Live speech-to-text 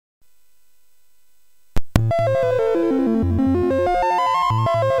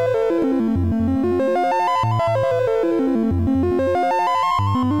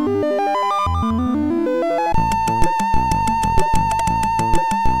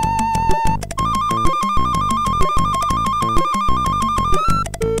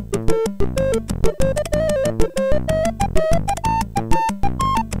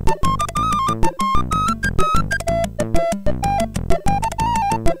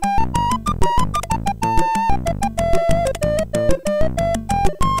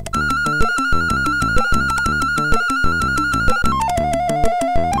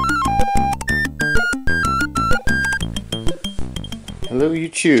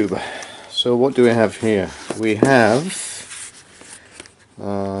YouTube. So what do we have here? We have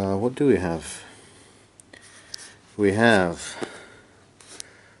what do we have? We have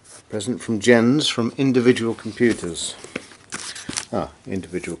a present from Jens from Individual Computers.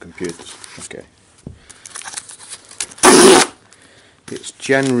 Individual Computers. Okay. It's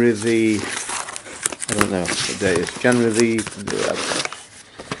January the, I don't know what day it is. January the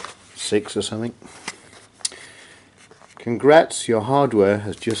 6th or something. Congrats, your hardware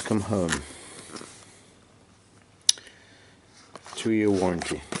has just come home. 2-year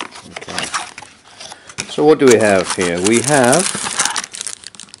warranty. Okay. So what do we have here? We have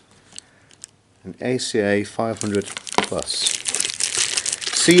an aca500 Plus.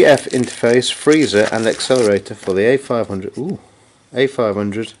 CF interface, freezer and accelerator for the A500. Ooh,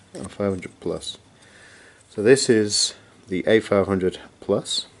 A500 and 500 Plus. So this is the A500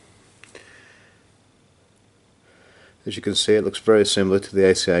 Plus. As you can see, it looks very similar to the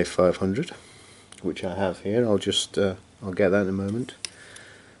aca500, which I have here. I'll get that in a moment.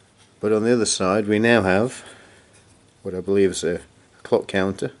 But on the other side, we now have what I believe is a clock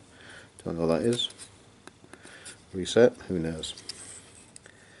counter. Don't know what that is. Reset, who knows.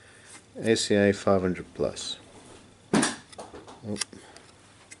 aca500 Plus. Oh.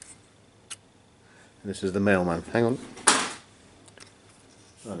 This is the mailman. Hang on.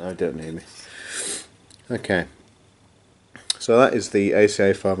 Oh no, don't need me. Okay. So that is the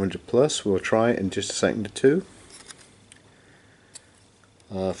aca500 Plus. We'll try it in just a second or two.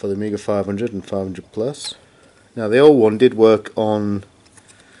 For the Amiga 500 and 500 Plus. Now the old one did work on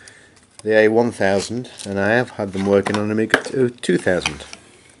the A1000, and I have had them working on Amiga 2000.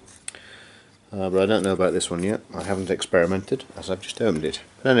 But I don't know about this one yet. I haven't experimented, as I've just opened it.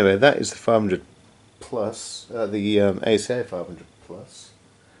 But anyway, that is the 500 Plus, the aca500 Plus.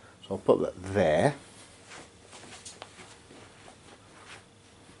 So I'll put that there.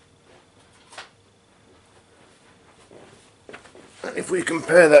 And if we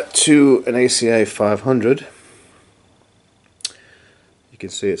compare that to an aca500, you can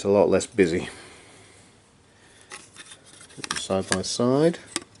see it's a lot less busy. Side by side,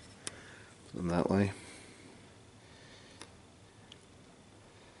 put them that way.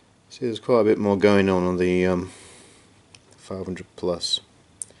 See, there's quite a bit more going on the 500 Plus.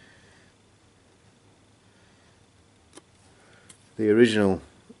 The original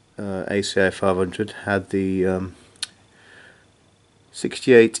aca500 had the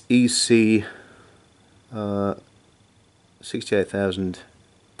 68 EC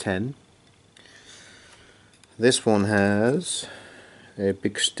 68010. This one has a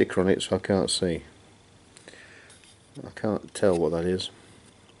big sticker on it, so I can't see. I can't tell what that is.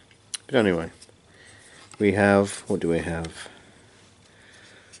 But anyway, we have, what do we have?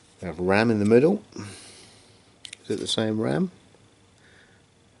 We have RAM in the middle. Is it the same RAM?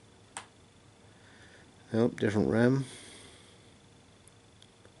 Nope, different RAM.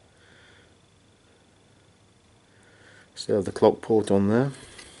 Still have the clock port on there.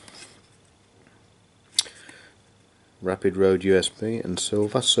 Rapid Road USB and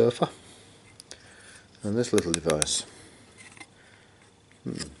Silver Surfer. And this little device.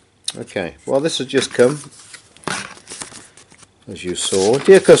 Okay, well this has just come, as you saw.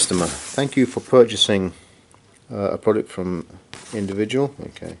 Dear customer, thank you for purchasing a product from Individual.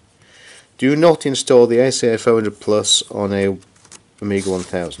 Okay. Do not install the aca500 Plus on a Amiga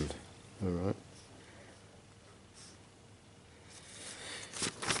 1000. Alright.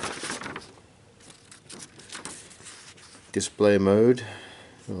 Display mode,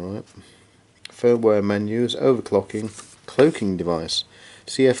 alright. Firmware menus, overclocking, cloaking device,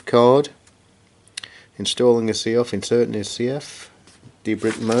 CF card, installing a CF, inserting a CF,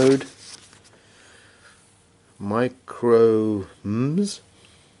 debrick mode, micro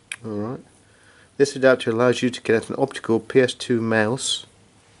alright. This adapter allows you to connect an optical PS2 mouse,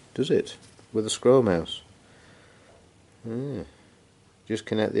 does it? With a scroll mouse. Just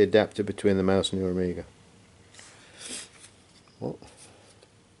connect the adapter between the mouse and your Amiga. What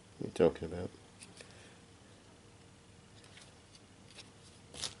are you talking about?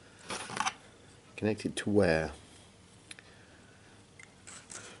 Connected to where?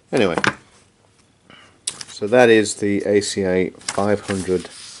 Anyway, so that is the aca500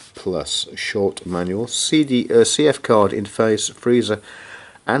 Plus short manual. CF card interface, freezer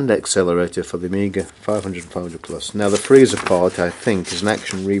and accelerator for the Amiga 500 and 500 Plus. Now the freezer part, I think, is an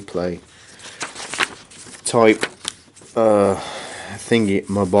action replay type thingy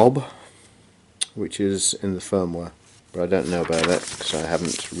mabob, which is in the firmware, but I don't know about that because I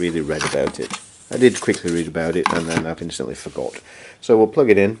haven't really read about it. I did quickly read about it and then I've instantly forgot. So we'll plug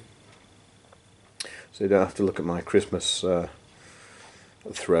it in so you don't have to look at my Christmas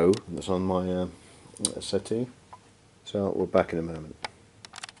throw that's on my settee. So we're back in a moment.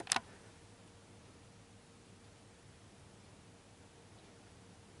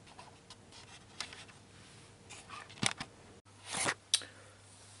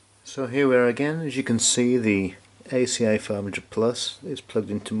 So here we are again. As you can see, the aca500 Plus is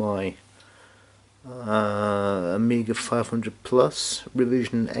plugged into my Amiga 500 Plus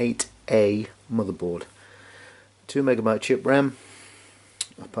revision 8A motherboard. 2MB chip RAM.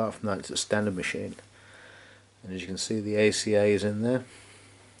 Apart from that, it's a standard machine. And as you can see, the ACA is in there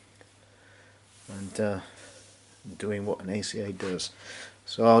and doing what an ACA does.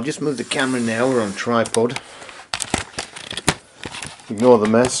 So I'll just move the camera now. We're on tripod. Ignore the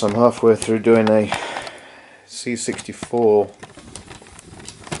mess. I'm halfway through doing a C64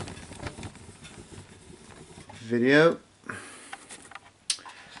 video. As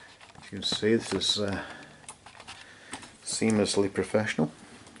you can see, this is seamlessly professional.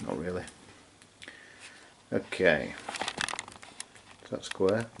 Not really. Okay. Is that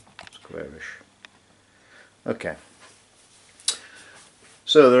square? Squarish. Okay.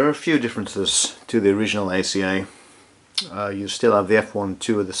 So there are a few differences to the original ACA. You still have the F1 and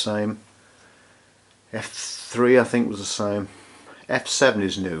 2 are the same. F3 I think was the same. F7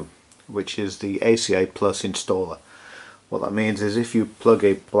 is new, which is the ACA Plus installer. What that means is if you plug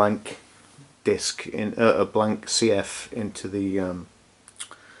a blank disk in a blank CF into the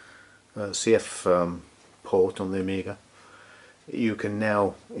CF port on the Amiga, you can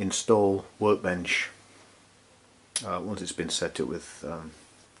now install Workbench once it's been set up with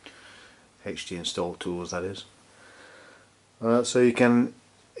HT install tools, that is. So you can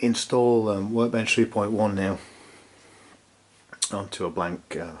install Workbench 3.1 now onto a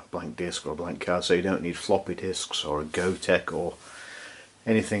blank disk or a blank card, so you don't need floppy disks or a GoTech or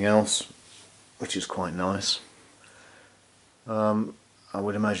anything else, which is quite nice. I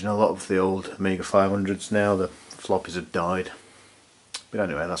would imagine a lot of the old Amiga 500s now, the floppies have died. But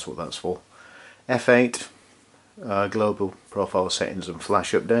anyway, that's what that's for. F8, global profile settings and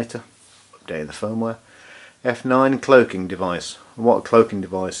flash updater, updating the firmware. F9, cloaking device. And what a cloaking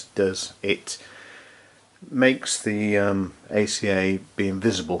device does, it makes the ACA be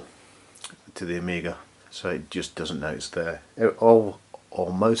invisible to the Amiga, so it just doesn't know it's there. All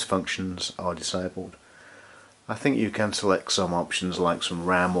or most functions are disabled. I think you can select some options like some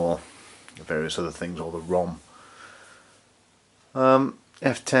RAM or various other things, or the ROM.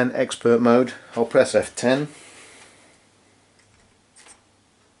 F10 expert mode. I'll press F10.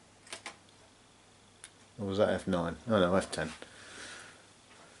 Or was that F9? Oh no, F10.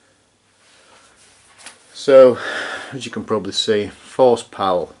 So, as you can probably see, Force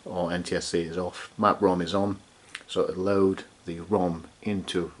PAL or NTSC is off, Map ROM is on, so it'll load the ROM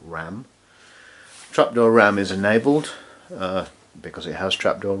into RAM. Trapdoor RAM is enabled because it has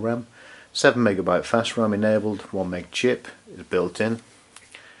trapdoor RAM. 7MB fast RAM enabled, 1 meg chip is built in.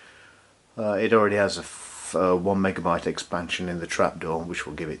 It already has a 1MB expansion in the trapdoor, which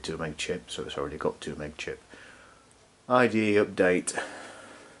will give it 2 meg chip, so it's already got 2 meg chip. IDE update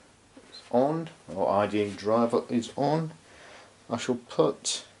is on, or IDE driver is on. I shall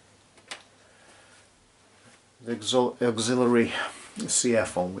put the auxiliary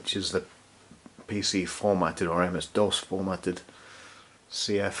CF on, which is the PC formatted or MS-DOS formatted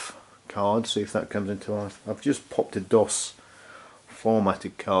CF card. See if that comes into life. I've just popped a DOS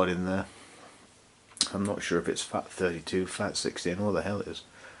formatted card in there. I'm not sure if it's FAT32, FAT16, what the hell it is.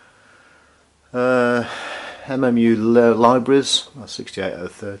 MMU libraries,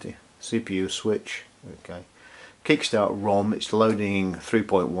 68030. CPU switch, okay. Kickstart ROM, it's loading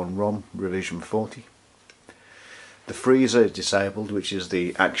 3.1 ROM, revision 40. The freezer is disabled, which is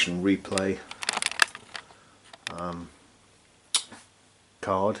the action replay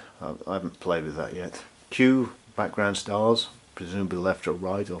card. I haven't played with that yet. Q, background stars, presumably left or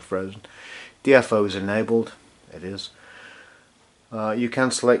right or frozen. DFO is enabled, it is. You can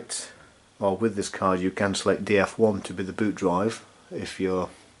select, or with this card you can select DF1 to be the boot drive. If your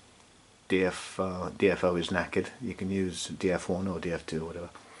DFO is knackered, you can use DF1 or DF2 or whatever.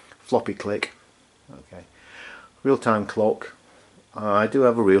 Floppy click, okay. Real-time clock. I do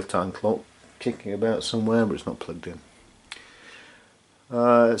have a real-time clock kicking about somewhere, but it's not plugged in.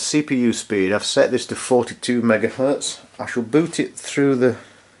 CPU speed, I've set this to 42 MHz. I shall boot it through the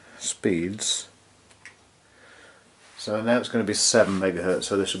speeds. So now it's going to be 7 MHz,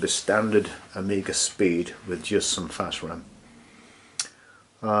 so this will be standard Amiga speed with just some fast RAM.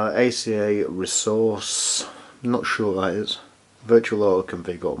 ACA resource, not sure what that is. Virtual auto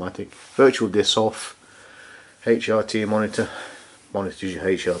config automatic. Virtual disk off. HRT monitor. Monitors your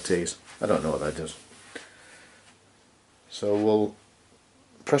HRTs. I don't know what that does. So we'll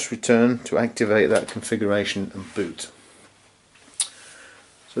press return to activate that configuration and boot.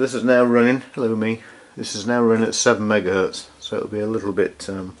 So this is now running, hello me, this is now running at 7 megahertz, so it'll be a little bit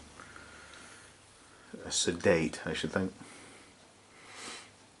sedate, I should think.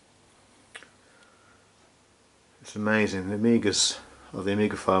 It's amazing, the Amigas, or the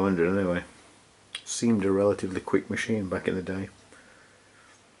Amiga 500 anyway, seemed a relatively quick machine back in the day.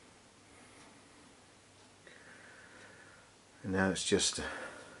 And now it's just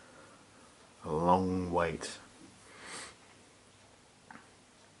a long wait.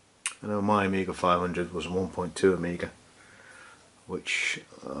 I know my Amiga 500 was a 1.2 Amiga, which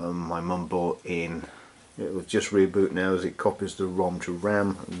my mum bought in. It will just reboot now as it copies the ROM to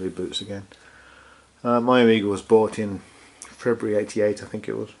RAM and reboots again. My Amiga was bought in February '88, I think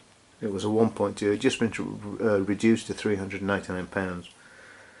it was. It was a 1.2. It had just been reduced to £399.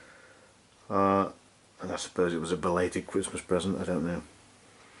 And I suppose it was a belated Christmas present, I don't know.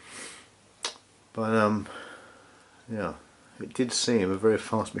 But yeah, it did seem a very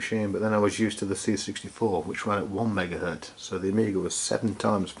fast machine, but then I was used to the C64, which ran at 1 megahertz, so the Amiga was 7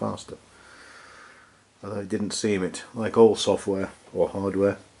 times faster. Although it didn't seem it, like all software or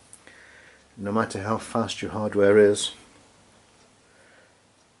hardware. No matter how fast your hardware is,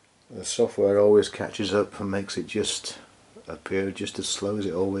 the software always catches up and makes it just appear just as slow as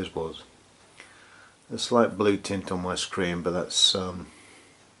it always was. A slight blue tint on my screen, but that's a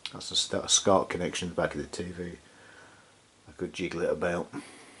SCART connection back of the TV. I could jiggle it about.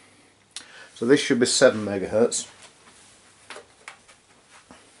 So this should be 7 megahertz.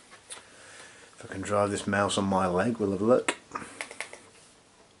 If I can drive this mouse on my leg, we'll have a look.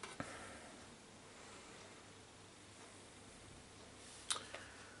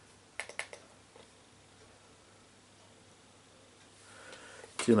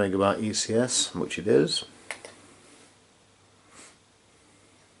 Two megabyte ECS, which it is.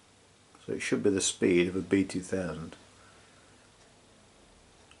 So it should be the speed of a B2000.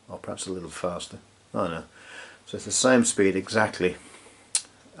 Or perhaps a little faster. Oh no. So it's the same speed exactly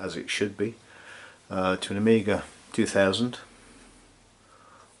as it should be to an Amiga 2000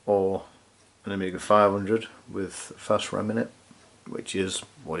 or an Amiga 500 with fast RAM in it, which is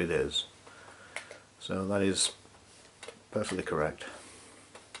what it is. So that is perfectly correct.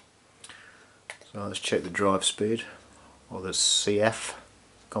 So let's check the drive speed, or the CF,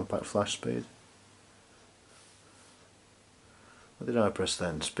 compact flash speed. What did I press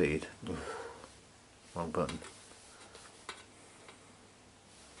then? Speed. Wrong button.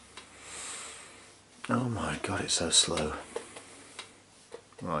 Oh my god, it's so slow.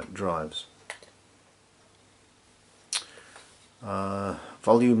 Right, drives.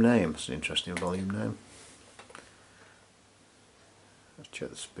 Volume name, it's an interesting volume name. Let's check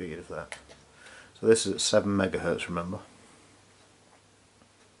the speed of that. So this is at 7 megahertz, remember.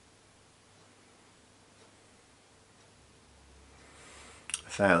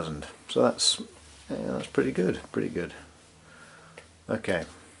 .1000. So that's pretty good, pretty good. Okay.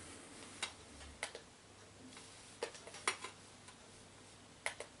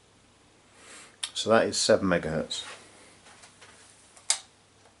 So that is 7 megahertz.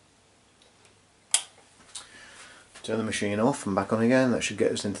 Turn the machine off and back on again. That should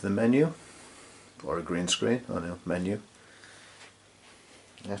get us into the menu, or a green screen. Oh no, menu.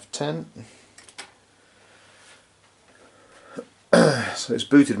 F10. So it's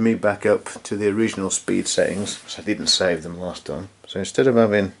booted me back up to the original speed settings, because I didn't save them last time. So instead of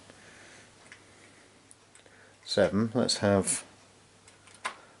having 7, let's have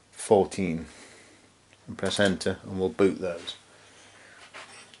 14. And press enter and we'll boot those,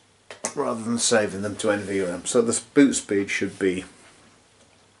 rather than saving them to NVRAM. So the boot speed should be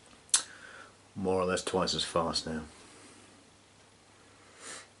more or less twice as fast now.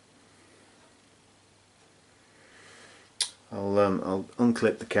 I'll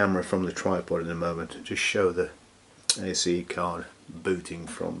unclip the camera from the tripod in a moment and just show the AC card booting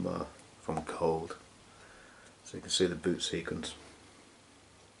from cold, so you can see the boot sequence.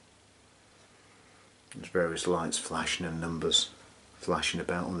 There's various lights flashing and numbers flashing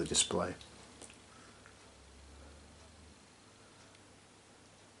about on the display.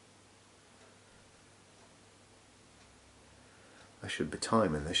 I should be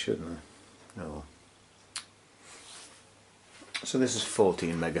timing this, shouldn't I? No. So this is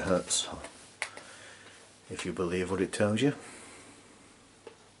 14 megahertz, if you believe what it tells you.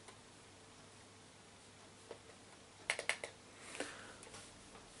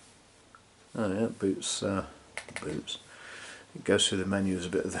 Oh yeah, boots. It goes through the menus a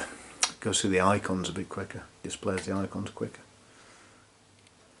bit. Goes through the icons a bit quicker. Displays the icons quicker.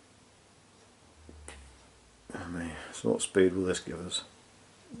 So what speed will this give us?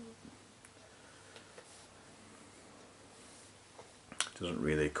 doesn't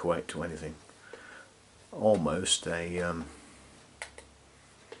really equate to anything. Almost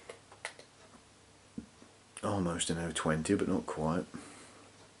almost an O20, but not quite.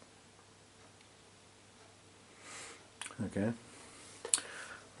 Okay.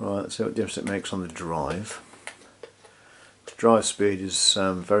 Right, let's see what difference it makes on the drive. The drive speed is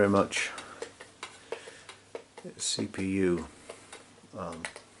very much CPU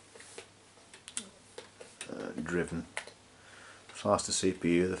driven. The faster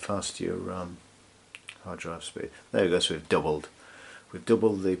CPU, the faster your hard drive speed. There we go, so we've doubled. We've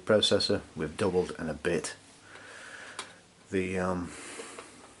doubled the processor, we've doubled and a bit the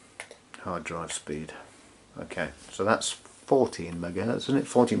hard drive speed. Okay, so that's 14 megahertz, isn't it?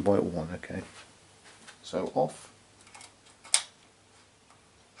 14.1, okay. So off.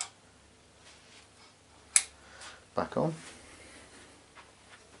 Back on.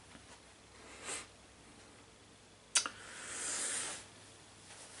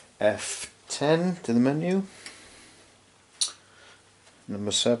 F10 to the menu.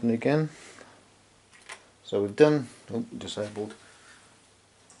 Number 7 again. So we've done, oh, disabled.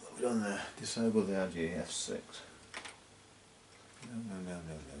 What have we done there? Disabled the aca500.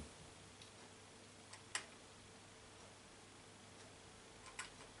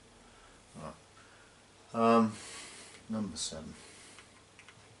 No. Right. Number 7.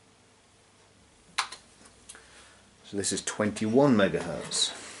 So this is 21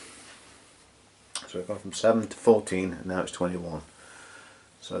 megahertz. So we've gone from 7 to 14 and now it's 21.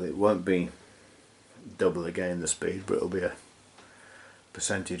 So it won't be double again the speed, but it'll be a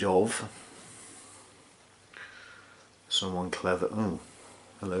percentage of. Someone clever. Oh,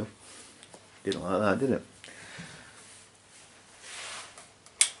 hello. Didn't like that, did it?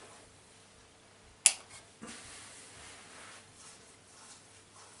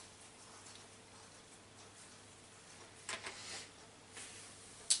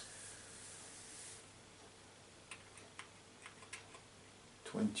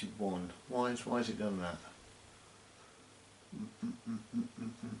 Why has it done that?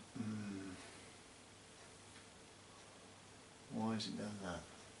 Why has it done that?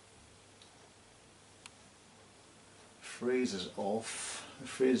 Freezer's off. The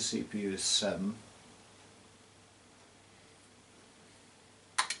freezer CPU is 7.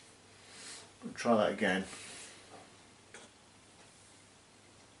 We'll try that again.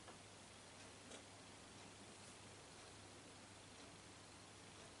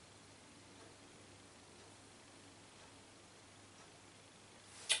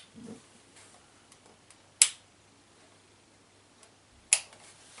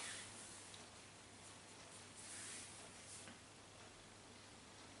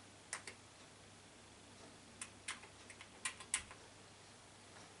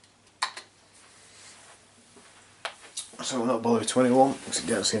 So we'll not bother with 21 because it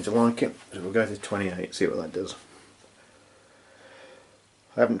don't seem to like it. So we'll go to 28, see what that does.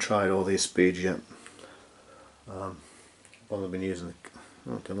 I haven't tried all these speeds yet. I've only been using the...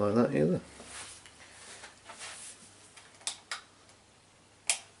 I don't like that either.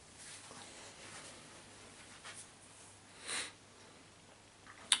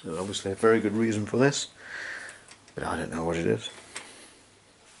 There's obviously a very good reason for this, but I don't know what it is.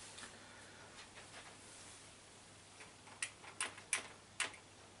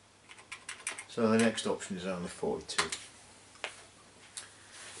 So the next option is only 42,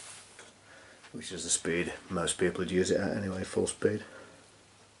 which is the speed most people would use it at anyway, full speed.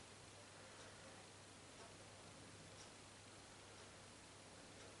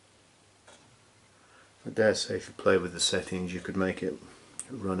 I dare say if you play with the settings you could make it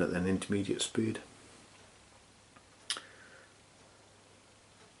run at an intermediate speed.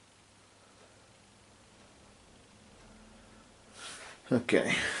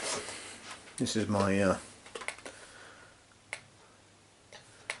 Okay. This is my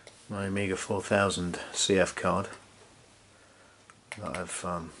my Amiga 4000 CF card that I've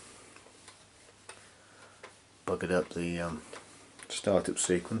buggered up the startup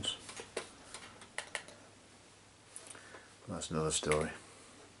sequence. That's another story.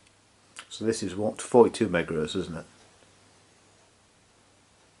 So this is what, 42 megahertz, isn't it?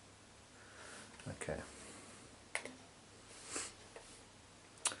 Okay.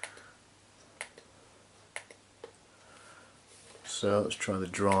 So let's try the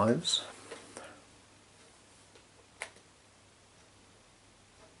drives.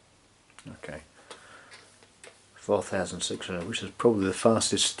 Okay, 4600, which is probably the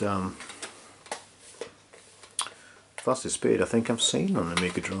fastest fastest speed I think I've seen on an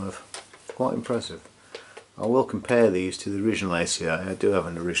Amiga drive. Quite impressive. I will compare these to the original ACA. I do have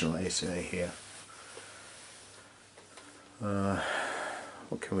an original ACA here.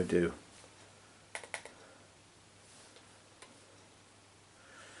 what can we do?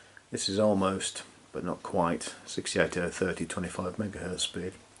 This is almost, but not quite, 68030 25 megahertz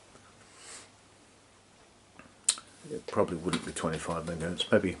speed. It probably wouldn't be 25 megahertz,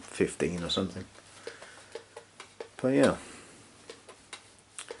 maybe 15 or something. But yeah.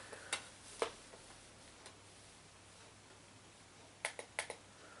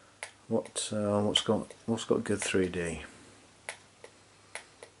 What's got good 3D?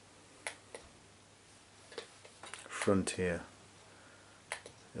 Frontier,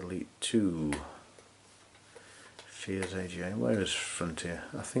 Elite 2, Fears AGA. Where is Frontier?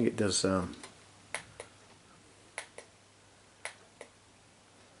 I think it does.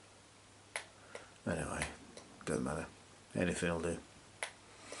 Anyway, doesn't matter. Anything will do.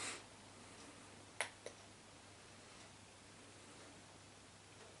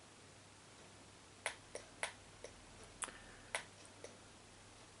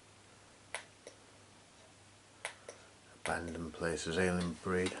 Abandoned places, alien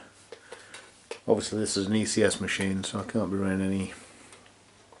breed. Obviously this is an ECS machine, so I can't be running any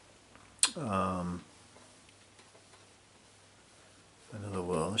another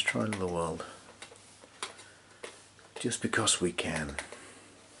world. Let's try another world. Just because we can.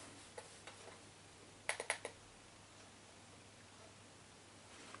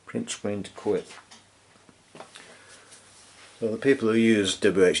 Print screen to quit. So the people who use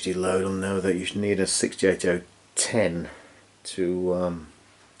WHD load will know that you need a 68010 to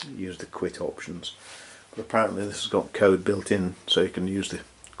use the quit options. But apparently this has got code built in so you can use the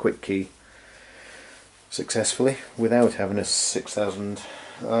quit key successfully without having a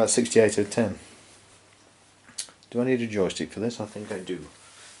 68010. Do I need a joystick for this? I think I do.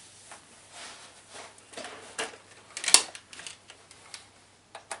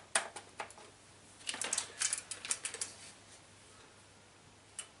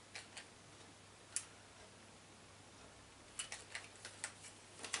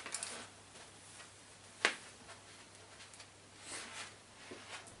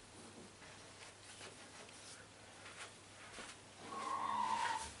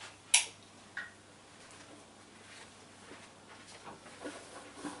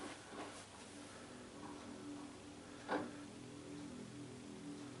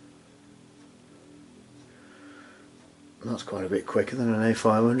 That's quite a bit quicker than an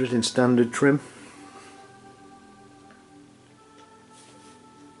A500 in standard trim.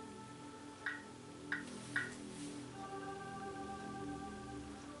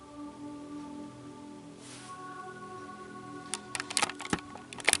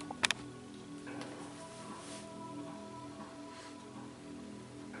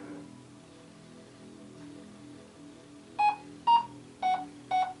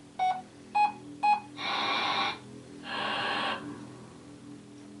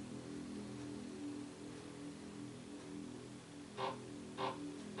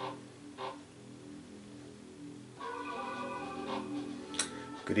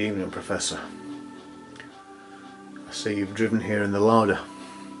 Good evening, Professor. I see you've driven here in the larder.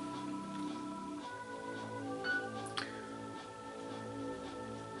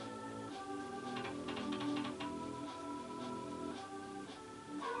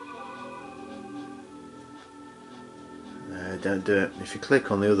 Don't do it. If you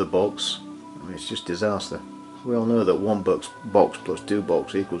click on the other box, I mean, it's just disaster. We all know that one box plus two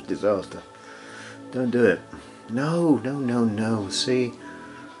box equals disaster. Don't do it. No, no, no, no. See?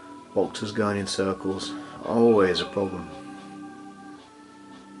 Boxes going in circles. Always a problem.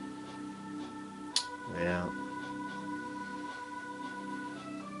 Yeah.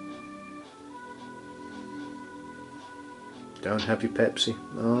 Don't have your Pepsi.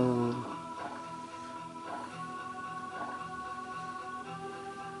 Oh.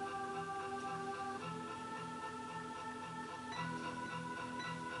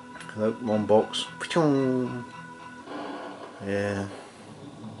 Hello, one box. Yeah.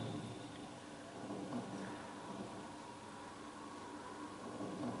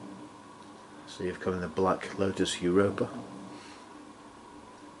 So you've come in the Black Lotus Europa.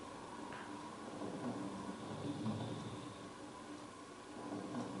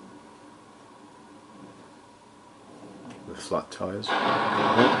 With flat tyres.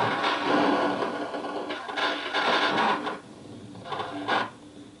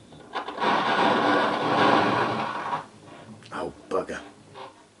 Oh, bugger.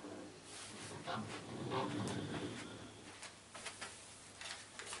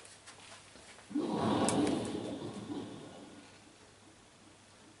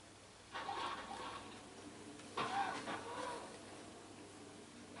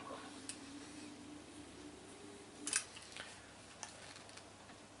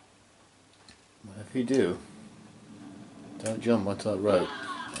 If you do, don't jump onto that rope.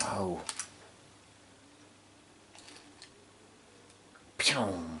 Oh. Pew.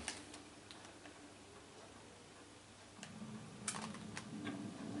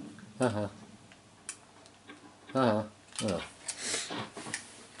 Uh-huh. Uh-huh. Oh.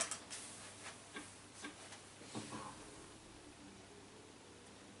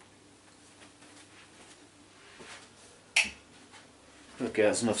 Okay,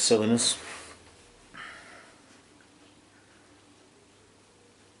 that's enough silliness.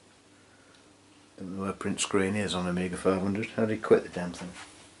 Don't know where print screen is on Amiga 500. How do you quit the damn thing?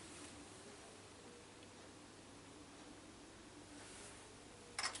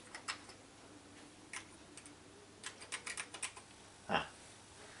 Ah.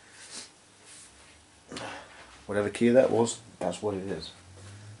 Whatever key that was, that's what it is.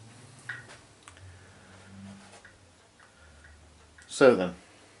 So then,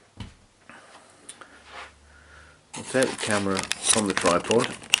 I'll take the camera from the tripod.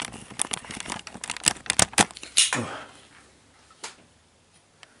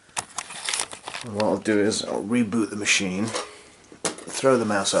 And what I'll do is I'll reboot the machine, throw the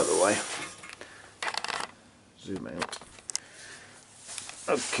mouse out of the way, zoom out.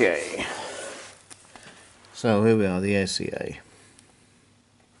 Okay, so here we are, the ACA.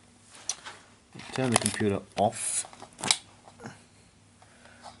 Turn the computer off.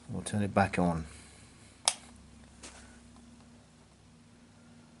 We'll turn it back on.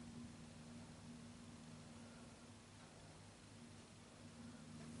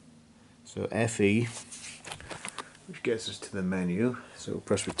 So FE, which gets us to the menu, so we'll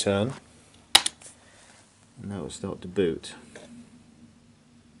press return, and that will start to boot.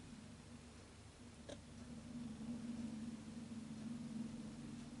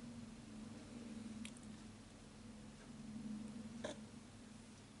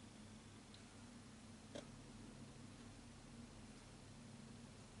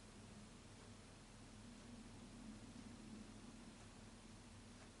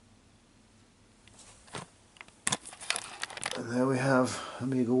 And there we have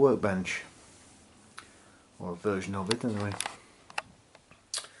Amiga Workbench, or a version of it anyway.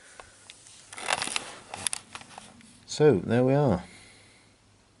 So there we are.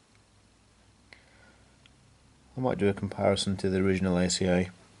 I might do a comparison to the original ACA,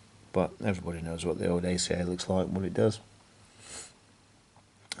 but everybody knows what the old ACA looks like and what it does.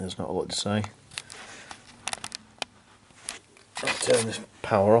 There's not a lot to say. I'll turn this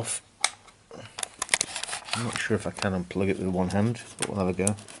power off. I'm not sure if I can unplug it with one hand, but we'll have a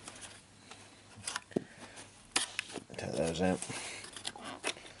go. Take those out.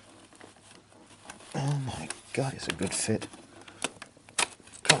 Oh my god, it's a good fit.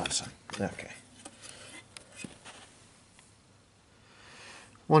 Come on, son. Okay.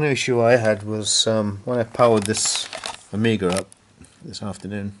 One issue I had was when I powered this Amiga up this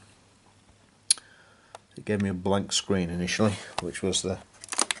afternoon, it gave me a blank screen initially, which was the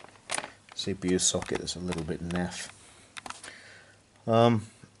CPU socket that's a little bit naff.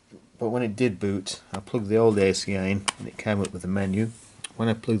 But when it did boot, I plugged the old ACA in and it came up with a menu. When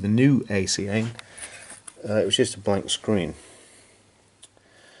I plugged the new ACA in, it was just a blank screen.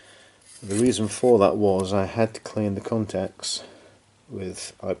 The reason for that was I had to clean the contacts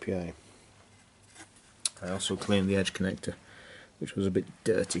with IPA. I also cleaned the edge connector, which was a bit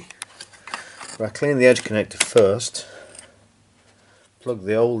dirty. But I cleaned the edge connector first, plugged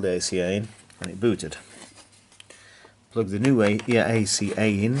the old ACA in, and it booted. Plugged the new ACA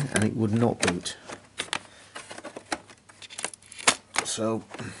in, and it would not boot. So,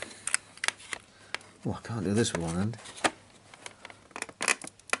 oh, I can't do this with one hand.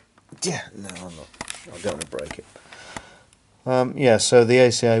 Yeah, no, I'm not. I don't want to break it. Yeah, so the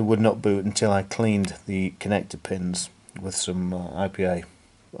ACA would not boot until I cleaned the connector pins with some IPA,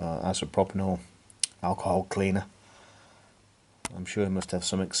 isopropanol alcohol cleaner. I'm sure it must have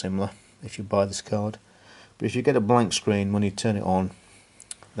something similar if you buy this card. But if you get a blank screen when you turn it on,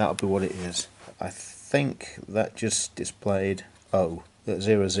 that'll be what it is. I think that just displayed 0,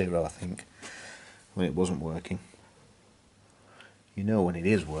 I think, when it wasn't working. You know when it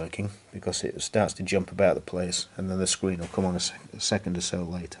is working because it starts to jump about the place, and then the screen will come on a second or so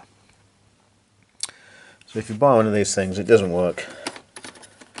later. So if you buy one of these things, it doesn't work.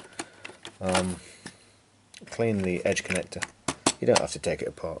 Clean the edge connector. You don't have to take it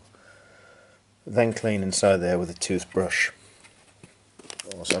apart. Then clean inside there with a toothbrush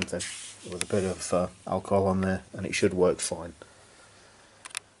or something with a bit of alcohol on there, and it should work fine.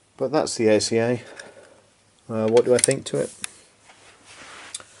 But that's the ACA. What do I think to it?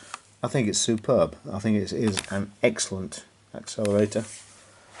 I think it's superb. I think it is an excellent accelerator.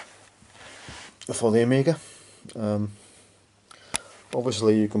 for the Amiga.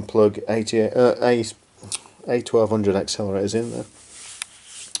 Obviously you can plug A1200 accelerators in there.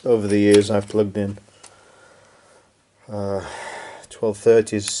 Over the years I've plugged in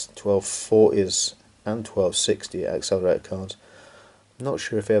 1230s, 1240s and 1260 accelerator cards. I'm not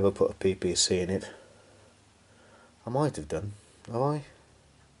sure if I ever put a PPC in it. I might have done. Have I?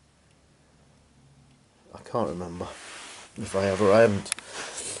 I can't remember if I have or I haven't.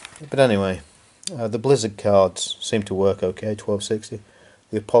 But anyway, the Blizzard cards seem to work okay, 1260.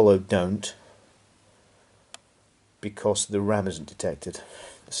 The Apollo don't, because the RAM isn't detected.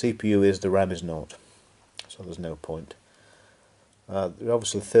 The CPU is, the RAM is not, so there's no point. There are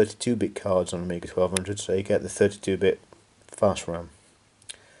obviously 32-bit cards on Amiga 1200, so you get the 32-bit fast RAM.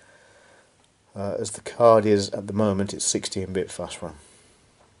 As the card is at the moment, it's 16-bit fast RAM.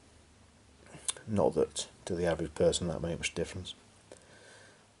 Not that to the average person that makes much difference.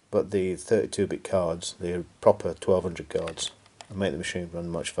 But the 32-bit cards, the proper 1200 cards, make the machine run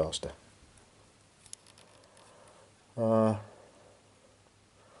much faster. I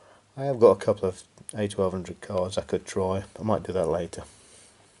have got a couple of A1200 cards I could try. I might do that later.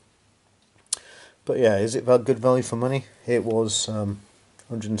 But yeah, is it good value for money? It was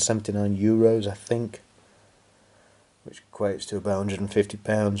 €179, I think, which equates to about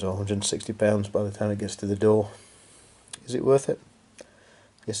 £150 or £160 by the time it gets to the door. Is it worth it?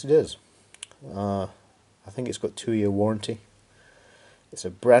 Yes, it is. I think it's got 2-year warranty. It's a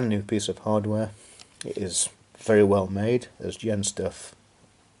brand new piece of hardware. It is very well made, as Gen stuff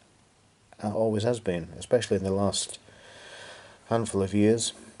always has been, especially in the last handful of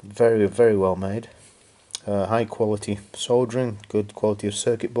years. Very, very well made. High quality soldering, good quality of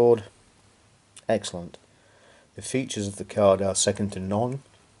circuit board. Excellent. The features of the card are second to none.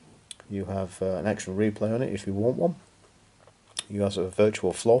 You have an action replay on it if you want one. You also have a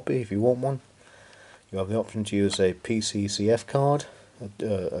virtual floppy if you want one. You have the option to use a PCCF card,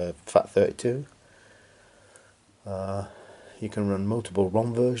 a FAT32. You can run multiple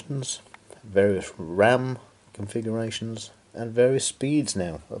ROM versions, various RAM configurations, and various speeds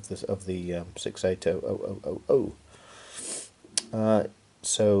now of the 6800000.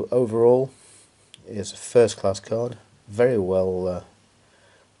 So overall, it's a first-class card, very well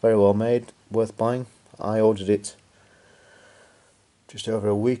made, worth buying. I ordered it just over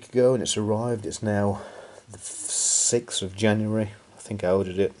a week ago, and it's arrived. It's now the 6th of January. I think I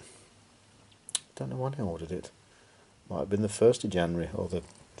ordered it. Don't know when I ordered it. Might have been the 1st of January or the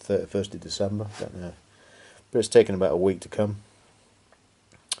 31st of December. Don't know. But it's taken about a week to come,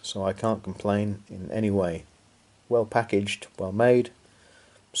 so I can't complain in any way. Well packaged, well made,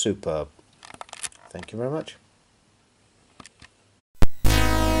 superb. Thank you very much.